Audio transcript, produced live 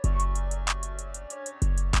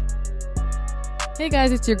Hey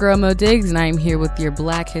guys, it's your girl Mo Diggs, and I'm here with your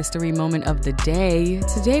Black History Moment of the Day.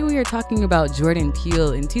 Today we are talking about Jordan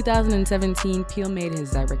Peele. In 2017, Peele made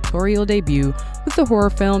his directorial debut with the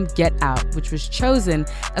horror film Get Out, which was chosen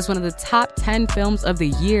as one of the top 10 films of the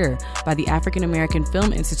year by the African American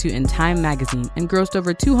Film Institute and Time magazine, and grossed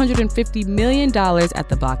over $250 million at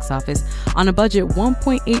the box office on a budget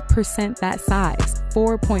 1.8% that size,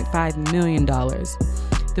 $4.5 million.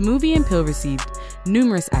 The movie and Peele received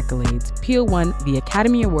numerous accolades. Peele won the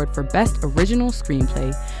Academy Award for Best Original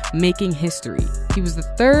Screenplay, making history. He was the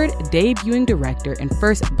third debuting director and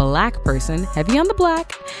first Black person, heavy on the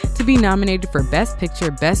black, to be nominated for Best Picture,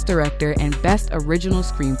 Best Director, and Best Original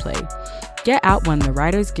Screenplay. Get Out won the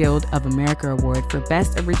Writers Guild of America Award for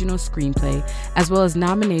Best Original Screenplay, as well as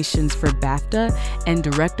nominations for BAFTA and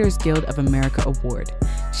Directors Guild of America Award.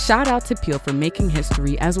 Shout out to Peele for making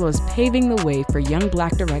history, as well as paving the way for young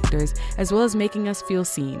Black directors, as well as making us feel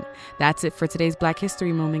seen. That's it for today's Black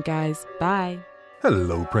History Moment, guys. Bye.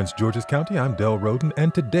 Hello, Prince George's County. I'm Del Roden,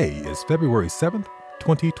 and today is February 7th,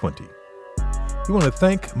 2020. We want to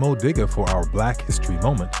thank Mo Digga for our Black History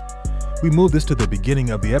Moment. We moved this to the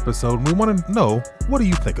beginning of the episode, and we want to know, what do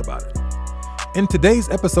you think about it? In today's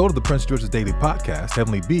episode of the Prince George's Daily Podcast,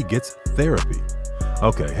 Heavenly B gets therapy.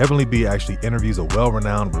 Okay, Heavenly B actually interviews a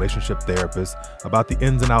well-renowned relationship therapist about the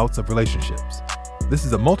ins and outs of relationships. This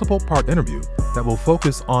is a multiple-part interview that will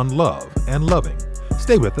focus on love and loving.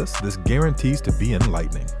 Stay with us. This guarantees to be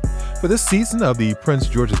enlightening. For this season of the Prince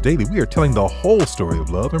George's Daily, we are telling the whole story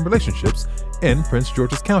of love and relationships in Prince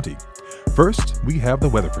George's County. First, we have the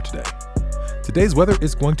weather for today. Today's weather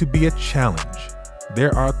is going to be a challenge.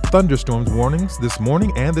 There are thunderstorms warnings this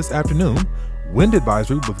morning and this afternoon, wind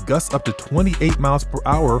advisory with gusts up to 28 miles per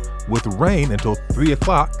hour with rain until 3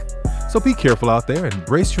 o'clock. So be careful out there and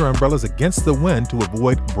brace your umbrellas against the wind to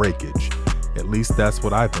avoid breakage. At least that's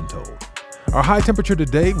what I've been told. Our high temperature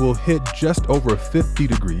today will hit just over 50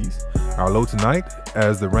 degrees. Our low tonight,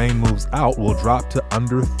 as the rain moves out, will drop to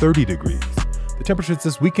under 30 degrees. The temperatures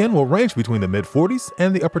this weekend will range between the mid-40s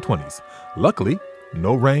and the upper 20s. Luckily,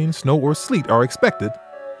 no rain, snow, or sleet are expected,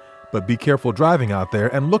 but be careful driving out there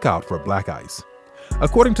and look out for black ice.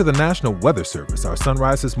 According to the National Weather Service, our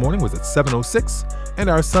sunrise this morning was at 7:06, and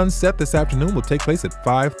our sunset this afternoon will take place at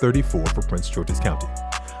 5:34 for Prince George's County.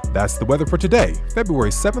 That's the weather for today,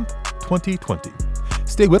 February 7th, 2020.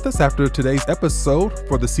 Stay with us after today's episode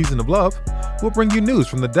for the Season of Love. We'll bring you news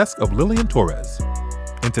from the desk of Lillian Torres.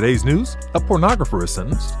 In today's news, a pornographer is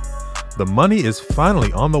sentenced. The money is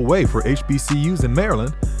finally on the way for HBCUs in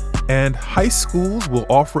Maryland, and high schools will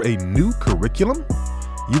offer a new curriculum.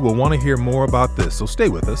 You will want to hear more about this, so stay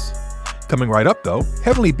with us. Coming right up, though,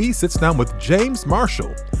 Heavenly B sits down with James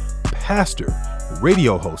Marshall, pastor,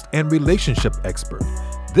 radio host, and relationship expert.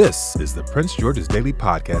 This is the Prince George's Daily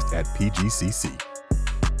Podcast at PGCC.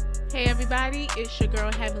 Hey everybody, it's your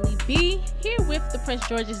girl Heavenly B here with the Prince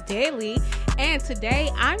George's Daily, and today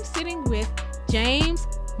I'm sitting with James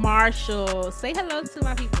Marshall. Say hello to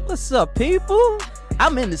my people. What's up, people?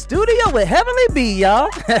 I'm in the studio with Heavenly B, y'all.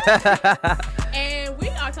 And we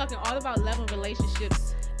are talking all about love and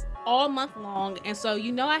relationships all month long, and so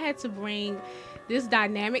I had to bring this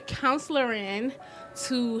dynamic counselor in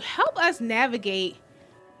to help us navigate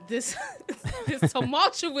this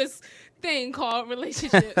tumultuous thing called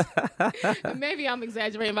relationships. Maybe I'm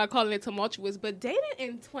exaggerating by calling it tumultuous, but dating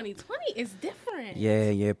in 2020 is different.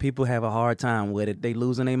 Yeah. People have a hard time with it. They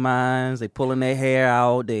losing their minds. They pulling their hair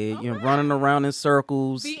out. They running around in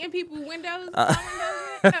circles. Beating people's windows.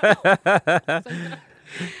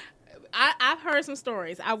 I've heard some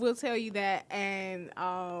stories. I will tell you that, and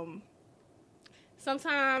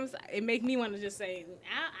sometimes it make me want to just say,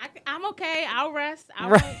 I'm okay. I'll rest.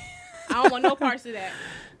 I don't want no parts of that.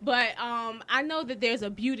 But I know that there's a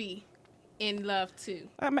beauty in love too.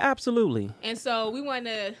 Absolutely. And so we want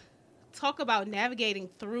to talk about navigating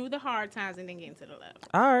through the hard times and then getting to the love.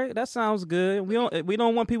 All right, that sounds good. We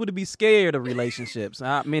don't want people to be scared of relationships.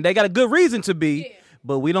 I mean, they got a good reason to be,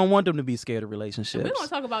 but we don't want them to be scared of relationships. We're going to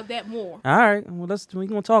talk about that more. All right, well, we're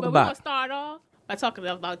going to talk about it. We're going to start off by talking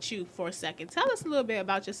about you for a second. Tell us a little bit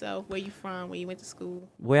about yourself, where you from, where you went to school.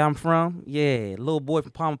 Where I'm from? Yeah, little boy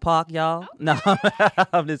from Palmer Park, y'all. Okay. No,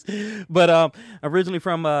 but originally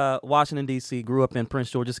from Washington, D.C., grew up in Prince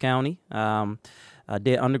George's County. I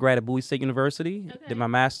did undergrad at Bowie State University, did my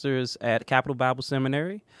master's at Capital Bible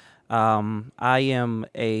Seminary. I am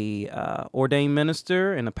a ordained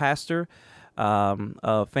minister and a pastor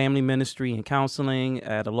of family ministry and counseling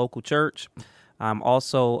at a local church. I'm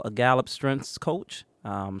also a Gallup Strengths coach,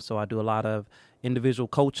 so I do a lot of individual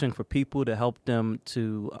coaching for people to help them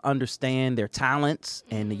to understand their talents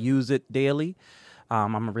and to use it daily.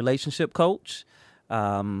 I'm a relationship coach.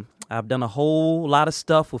 I've done a whole lot of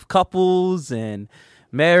stuff with couples and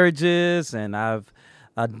marriages, and I've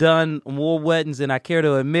done more weddings than I care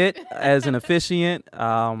to admit as an officiant.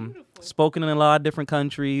 Spoken in a lot of different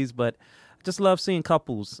countries, but I just love seeing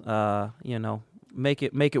couples, make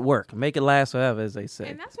it work, make it last forever, as they say.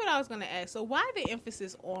 And that's what I was going to ask. So why the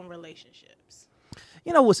emphasis on relationships?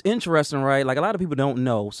 What's interesting, right? Like, a lot of people don't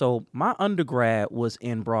know. So my undergrad was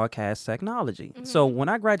in broadcast technology. Mm-hmm. So when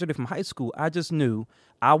I graduated from high school, I just knew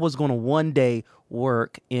I was going to one day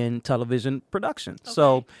work in television production. Okay.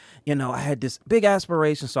 So, I had this big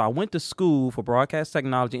aspiration. So I went to school for broadcast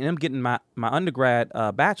technology, and I'm getting my undergrad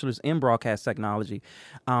bachelor's in broadcast technology.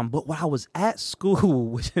 But while I was at school,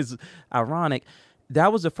 which is ironic,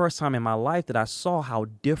 that was the first time in my life that I saw how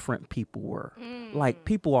different people were. Like,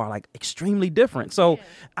 people are like extremely different. So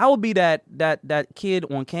I would be that kid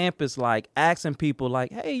on campus, like asking people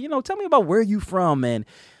like, hey, tell me about where you from and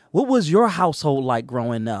what was your household like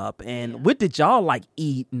growing up? And what did y'all like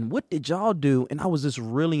eat? And what did y'all do? And I was just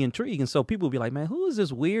really intrigued. And so people would be like, man, who is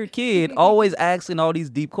this weird kid always asking all these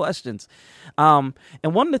deep questions? And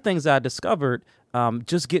one of the things that I discovered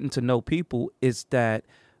just getting to know people is that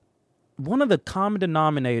one of the common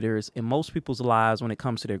denominators in most people's lives when it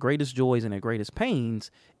comes to their greatest joys and their greatest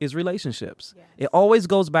pains is relationships. Yes. It always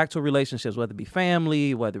goes back to relationships, whether it be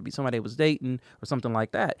family, whether it be somebody that was dating or something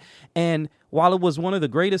like that. And while it was one of the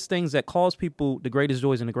greatest things that caused people the greatest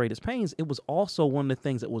joys and the greatest pains, it was also one of the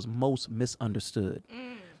things that was most misunderstood.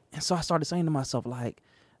 And so I started saying to myself, like,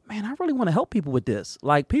 man, I really want to help people with this.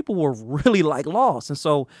 Like, people were really like lost. And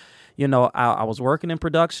so, I was working in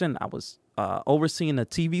production. I was overseeing a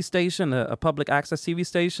TV station, a public access TV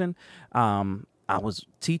station. I was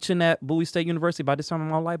teaching at Bowie State University by this time in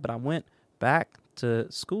my life, but I went back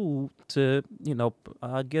to school to,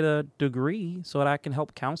 get a degree so that I can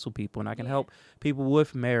help counsel people and I can help people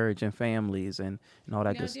with marriage and families and all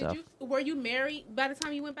that good stuff. Were you married by the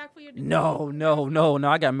time you went back for your degree? No.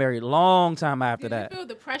 I got married a long time after that. Did you feel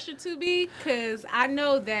the pressure to be? Because I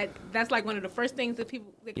know that's like one of the first things that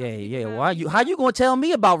people... Yeah. How you going to tell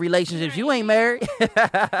me about relationships? Right. You ain't married.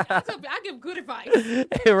 I give good advice.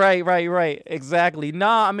 Right. Exactly.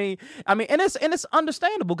 Nah, I mean, and it's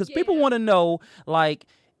understandable because people want to know, like,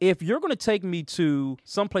 if you're going to take me to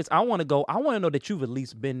someplace I want to go, I want to know that you've at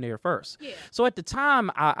least been there first. Yeah. So at the time,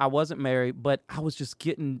 I wasn't married, but I was just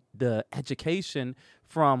getting the education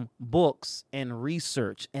from books and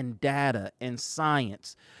research and data and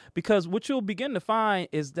science. Because what you'll begin to find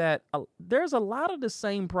is that there's a lot of the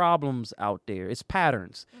same problems out there. It's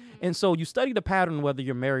patterns. Mm-hmm. And so you study the pattern whether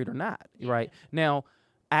you're married or not, right? Now,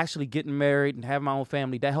 actually getting married and having my own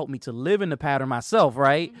family, that helped me to live in the pattern myself,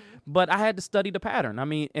 right? Mm-hmm. But I had to study the pattern. I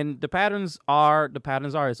mean, and the patterns are,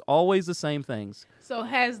 it's always the same things. So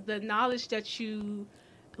has the knowledge that you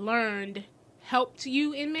learned helped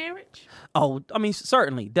you in marriage? Oh, I mean,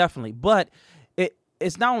 certainly, definitely. But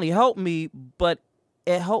it's not only helped me, but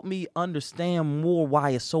it helped me understand more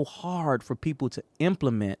why it's so hard for people to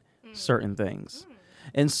implement certain things.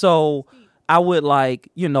 And so I would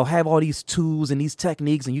have all these tools and these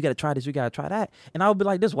techniques and you got to try this, you got to try that. And I would be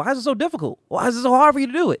like this, why is it so difficult? Why is it so hard for you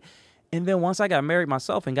to do it? And then once I got married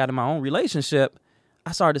myself and got in my own relationship,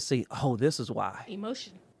 I started to see, oh, this is why.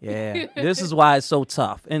 Emotion. Yeah, this is why it's so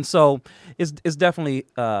tough. And so it's definitely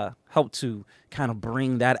helped to kind of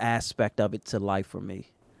bring that aspect of it to life for me.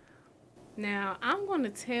 Now, I'm going to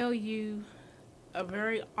tell you a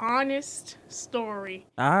very honest story.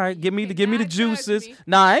 All right, give me the juices.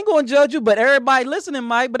 Nah, I ain't going to judge you, but everybody listening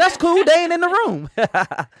might. But that's cool. They ain't in the room.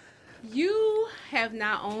 You have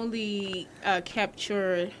not only kept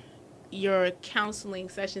your counseling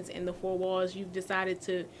sessions in the four walls, you've decided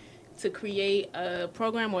to create a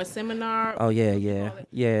program or a seminar. Oh, yeah.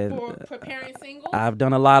 For preparing singles? I've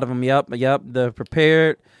done a lot of them. Yep. The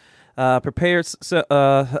prepared the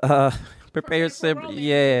prepared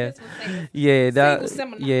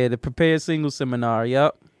single seminar.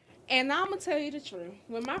 Yep. And now I'm gonna tell you the truth.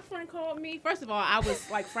 When my friend called me, first of all, I was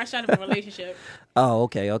like fresh out of a relationship. Oh,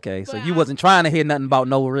 okay. So you wasn't trying to hear nothing about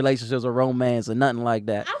no relationships or romance or nothing like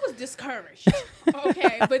that. I was discouraged.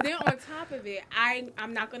 Okay, but then on top of it,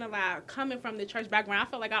 I'm not gonna lie. Coming from the church background, I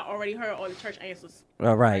felt like I already heard all the church answers.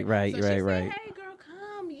 Right. So she said, hey, girl,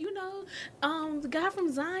 come. The guy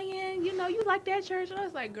from Zion, you like that church? And I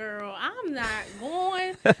was like, girl, I'm not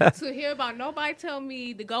going to hear about nobody tell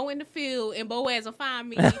me to go in the field and Boaz will find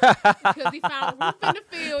me because he found Ruth in the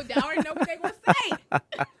field. They already know what they're going to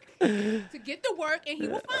say. To get to work and he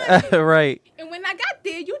will find me. Right. And when I got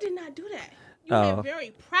there, you did not do that. You had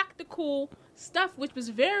very practical stuff, which was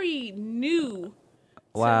very new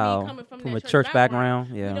Wow. me, coming from From that a church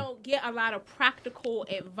background, we yeah. don't get a lot of practical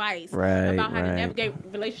advice Right, about how to right. navigate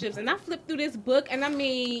relationships. And I flipped through this book, and I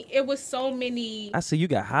mean, it was so many. I see you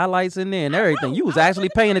got highlights in there and I everything. wrote. You was I was actually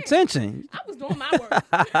paying looking at it. attention. I was doing my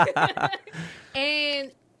work.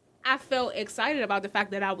 And I felt excited about the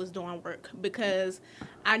fact that I was doing work because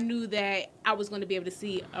I knew that I was going to be able to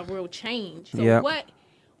see a real change. So Yep. what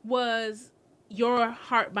was your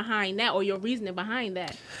heart behind that, or your reasoning behind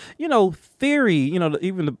that? You know, theory, you know,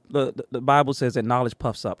 even the Bible says that knowledge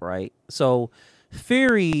puffs up, right? So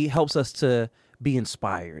theory helps us to be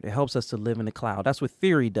inspired. It helps us to live in the cloud. That's what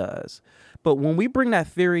theory does. But when we bring that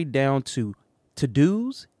theory down to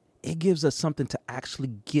to-dos, it gives us something to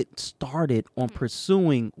actually get started on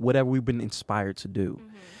pursuing whatever we've been inspired to do.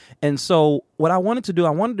 And so what I wanted to do,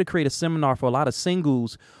 I wanted to create a seminar for a lot of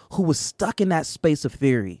singles who was stuck in that space of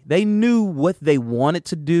theory. They knew what they wanted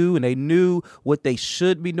to do and they knew what they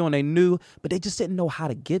should be doing. They knew, but they just didn't know how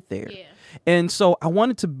to get there. Yeah. And so I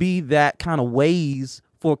wanted to be that kind of Waze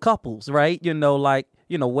for couples, right? You know, like,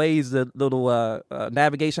 you know, Waze, the little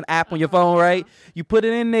navigation app on your phone, right? You put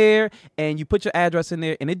it in there and you put your address in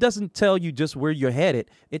there, and it doesn't tell you just where you're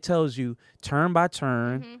headed. It tells you turn by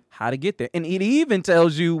turn how to get there. And it even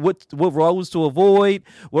tells you what roads to avoid,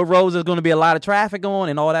 what roads there's going to be a lot of traffic on,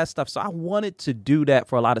 and all that stuff. So I wanted to do that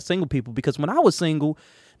for a lot of single people because when I was single,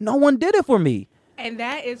 no one did it for me. And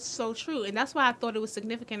that is so true. And that's why I thought it was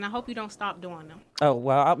significant. I hope you don't stop doing them. Oh,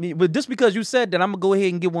 well, I mean, but just because you said that, I'm going to go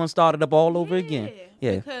ahead and get one started up all over again.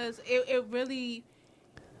 Yeah. Because it really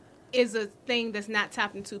is a thing that's not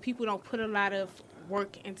tapped into. People don't put a lot of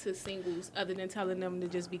work into singles other than telling them to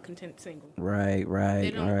just be content single. Right.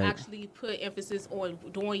 They don't actually put emphasis on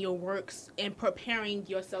doing your works and preparing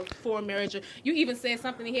yourself for marriage. You even said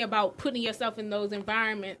something here about putting yourself in those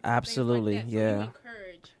environments. Absolutely, Things like that. So yeah. you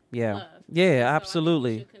encourage Yeah. love. Yeah, So I think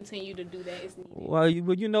absolutely. you should continue to do that. It's needed. Well,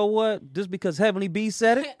 you know what? Just because Heavenly B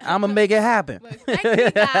said it, I'm going to make it happen. But thank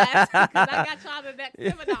you guys, because I got y'all to that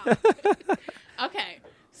seminar. Okay,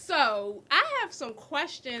 so I have some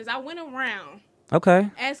questions. I went around Okay.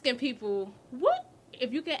 asking people, what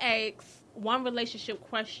if you could ask one relationship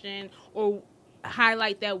question or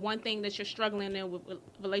highlight that one thing that you're struggling in with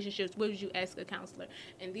relationships, what would you ask a counselor?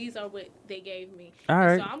 And these are what they gave me. All And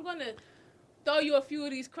right. so I'm going to throw you a few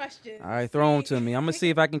of these questions. All right, throw them to me. I'm going to see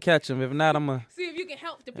if I can catch them. If not, I'm going See if you can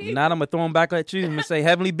help the to people. throw them back at you. I'm going to say,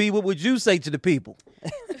 Heavenly B, what would you say to the people?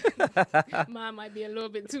 Mine might be a little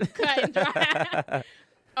bit too cut and dry.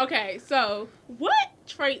 Okay, so what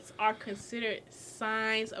traits are considered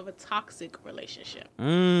signs of a toxic relationship?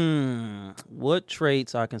 What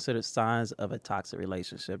traits are considered signs of a toxic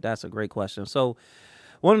relationship? That's a great question. So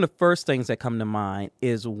one of the first things that come to mind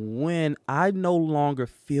is when I no longer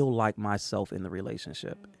feel like myself in the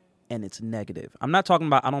relationship and it's negative. I'm not talking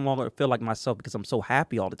about I no longer feel like myself because I'm so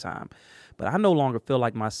happy all the time, but I no longer feel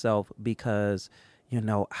like myself because, you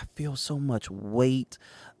know, I feel so much weight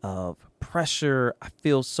of pressure. I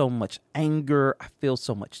feel so much anger. I feel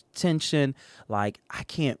so much tension. Like I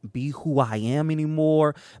can't be who I am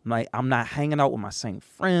anymore. Like I'm not hanging out with my same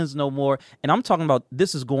friends no more. And I'm talking about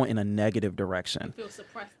this is going in a negative direction. Feel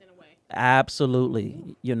suppressed in a way.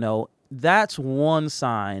 Absolutely. You know, that's one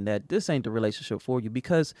sign that this ain't the relationship for you,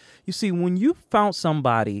 because you see, when you found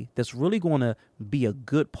somebody that's really going to be a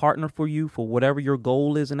good partner for you for whatever your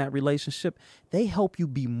goal is in that relationship, they help you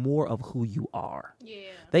be more of who you are. Yeah.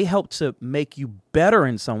 They help to make you better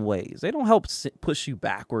in some ways. They don't help push you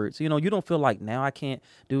backwards. You know, you don't feel like now I can't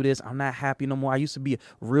do this. I'm not happy no more. I used to be a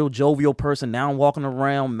real jovial person. Now I'm walking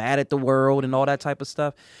around mad at the world and all that type of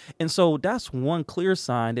stuff. And so that's one clear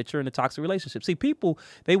sign that you're in a toxic relationship. See, people,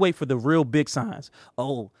 they wait for the real big signs.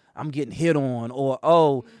 Oh, I'm getting hit on, or,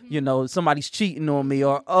 oh, you know, somebody's cheating on me,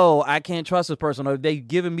 or, oh, I can't trust this person, or they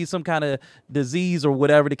giving me some kind of disease or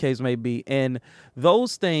whatever the case may be. And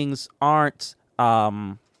those things aren't, I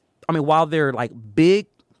mean, while they're like big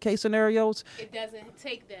case scenarios, It doesn't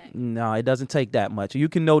take that. no, it doesn't take that much. You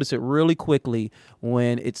can notice it really quickly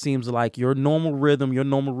when it seems like your normal rhythm, your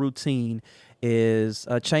normal routine is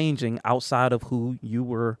changing outside of who you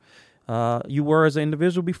were as an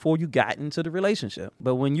individual before you got into the relationship.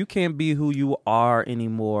 But when you can't be who you are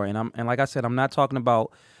anymore, and like I said, I'm not talking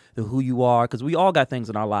about the who you are, because we all got things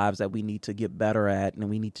in our lives that we need to get better at, and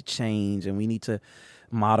we need to change, and we need to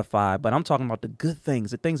modify. But I'm talking about the good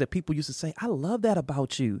things, the things that people used to say, I love that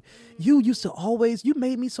about you. You used to always, you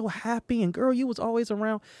made me so happy, and girl, you was always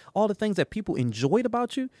around. All the things that people enjoyed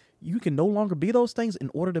about you, you can no longer be those things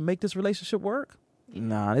in order to make this relationship work.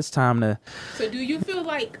 Nah, it's time to. So do you feel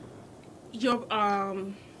like your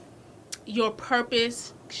your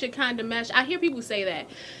purpose should kind of mesh. I hear people say that.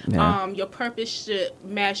 Yeah. Your purpose should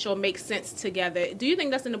mesh or make sense together. Do you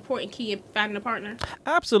think that's an important key in finding a partner?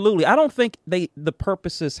 Absolutely. I don't think the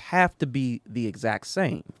purposes have to be the exact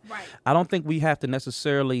same. Right. I don't think we have to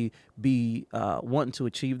necessarily be wanting to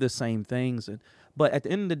achieve the same things. But at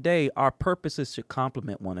the end of the day, our purposes should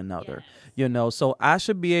complement one another, So I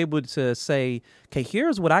should be able to say, okay,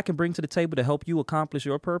 here's what I can bring to the table to help you accomplish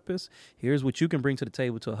your purpose. Here's what you can bring to the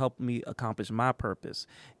table to help me accomplish my purpose.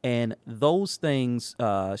 And those things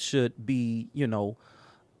should be,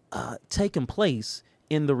 taking place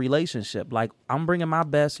in the relationship. Like, I'm bringing my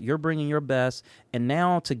best, you're bringing your best, and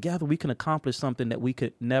now together we can accomplish something that we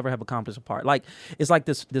could never have accomplished apart. Like, it's like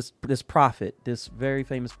this prophet, this very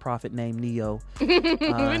famous prophet named Neo.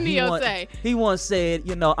 What Neo say? He once said,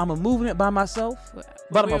 I'm a movement by myself,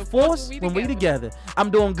 but I'm a force when we together.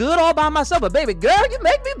 I'm doing good all by myself, but baby girl, you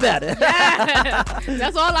make me better. Yeah.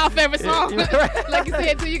 That's all our favorite songs. Right. Like you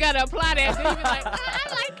said, too, you got to apply that. Then you be like, I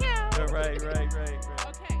like him. Right. Okay.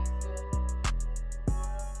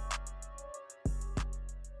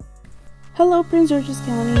 Hello, Prince George's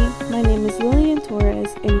County. My name is Lillian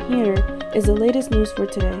Torres, and here is the latest news for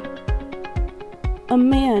today. A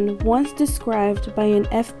man once described by an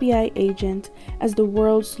FBI agent as the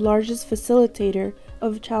world's largest facilitator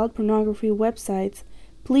of child pornography websites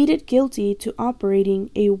pleaded guilty to operating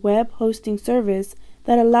a web hosting service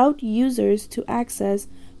that allowed users to access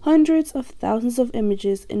hundreds of thousands of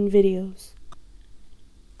images and videos.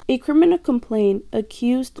 A criminal complaint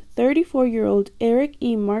accused 34-year-old Eric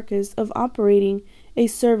E. Marcus of operating a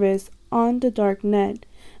service on the dark net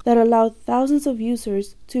that allowed thousands of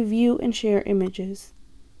users to view and share images.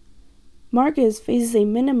 Marcus faces a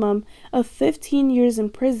minimum of 15 years in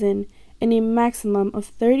prison and a maximum of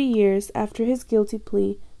 30 years after his guilty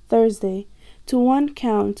plea Thursday to one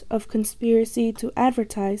count of conspiracy to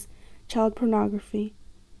advertise child pornography.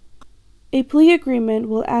 A plea agreement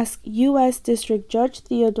will ask U.S. District Judge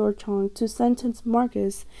Theodore Chong to sentence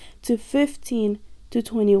Marcus to 15 to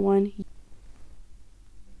 21 years.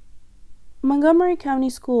 Montgomery County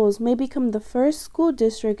Schools may become the first school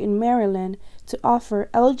district in Maryland to offer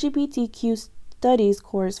LGBTQ studies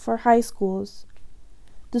course for high schools.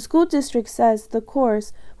 The school district says the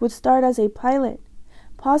course would start as a pilot,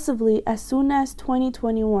 possibly as soon as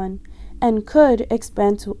 2021, and could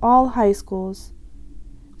expand to all high schools.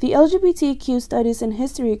 The LGBTQ Studies and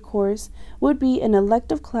History course would be an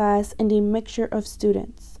elective class and a mixture of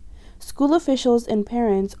students. School officials and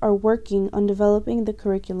parents are working on developing the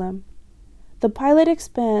curriculum. The pilot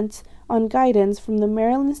expands on guidance from the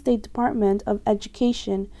Maryland State Department of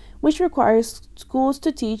Education, which requires schools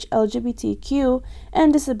to teach LGBTQ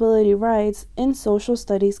and disability rights in social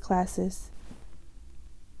studies classes.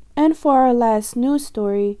 And for our last news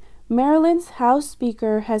story, Maryland's House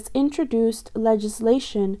Speaker has introduced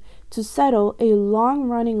legislation to settle a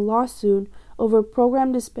long-running lawsuit over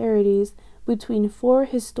program disparities between 4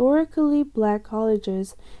 historically black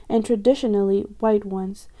colleges and traditionally white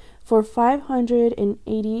ones for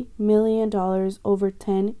 $580 million over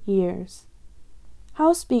 10 years.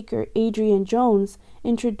 House Speaker Adrian Jones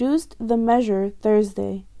introduced the measure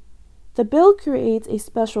Thursday. The bill creates a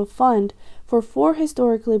special fund for 4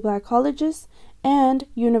 historically black colleges and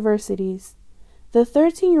universities. The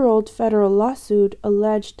 13-year-old federal lawsuit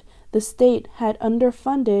alleged the state had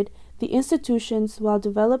underfunded the institutions while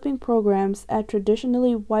developing programs at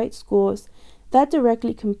traditionally white schools that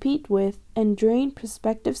directly compete with and drain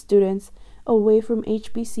prospective students away from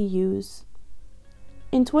HBCUs.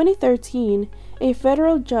 In 2013, a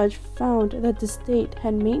federal judge found that the state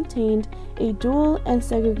had maintained a dual and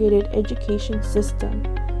segregated education system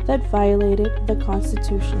that violated the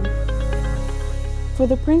Constitution. For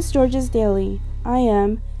the Prince George's Daily, I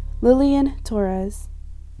am Lillian Torres.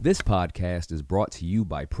 This podcast is brought to you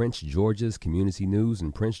by Prince George's Community News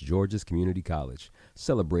and Prince George's Community College,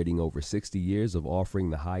 celebrating over 60 years of offering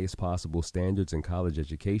the highest possible standards in college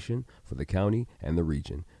education for the county and the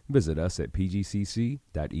region. Visit us at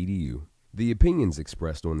pgcc.edu. The opinions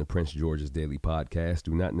expressed on the Prince George's Daily podcast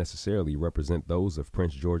do not necessarily represent those of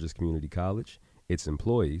Prince George's Community College, its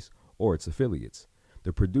employees, or its affiliates.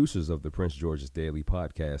 The producers of the Prince George's Daily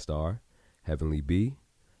podcast are Heavenly B,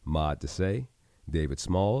 Maud Desai, David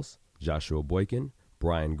Smalls, Joshua Boykin,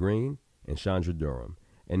 Brian Green, and Chandra Durham,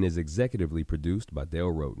 and is executively produced by Dale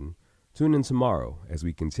Roden. Tune in tomorrow as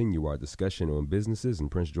we continue our discussion on businesses in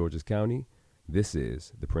Prince George's County. This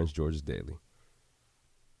is the Prince George's Daily.